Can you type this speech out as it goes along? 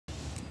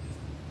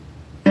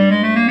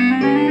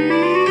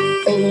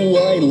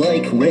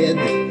like red.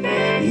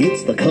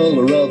 It's the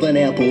color of an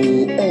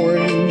apple.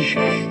 Orange.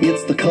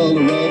 It's the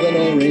color of an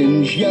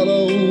orange.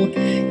 Yellow.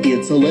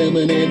 It's a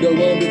lemon and a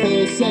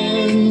wonderful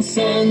sun,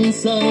 sun,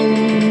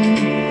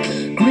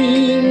 sun.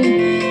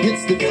 Green.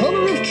 It's the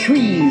color of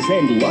trees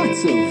and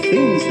lots of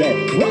things that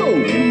grow.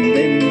 And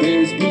then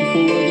there's blue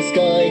for the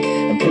sky,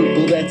 and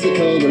purple, that's a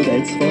color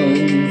that's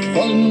fun,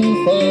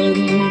 fun, fun.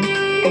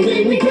 And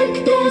when we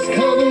put those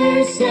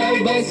colors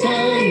side by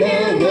side,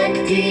 now what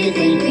do you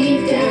think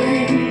we've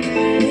done?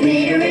 We've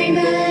made a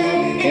rainbow,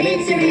 and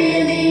it's a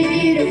really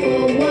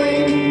beautiful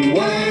one,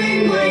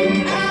 one,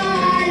 one. Oh,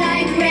 I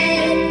like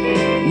red.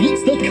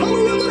 It's the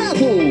color of an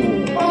apple.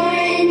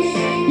 Orange.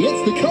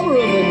 It's the color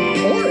of an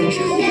orange.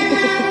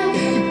 Yellow.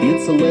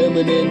 It's a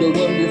lemon and a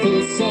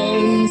wonderful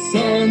sun,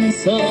 sun,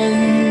 sun.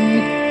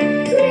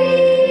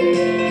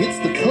 Green. It's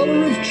the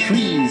color of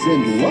trees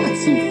and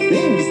lots of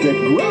things that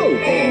grow.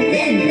 And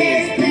then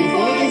there's blue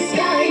for the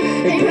sky,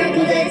 and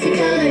purple, that's a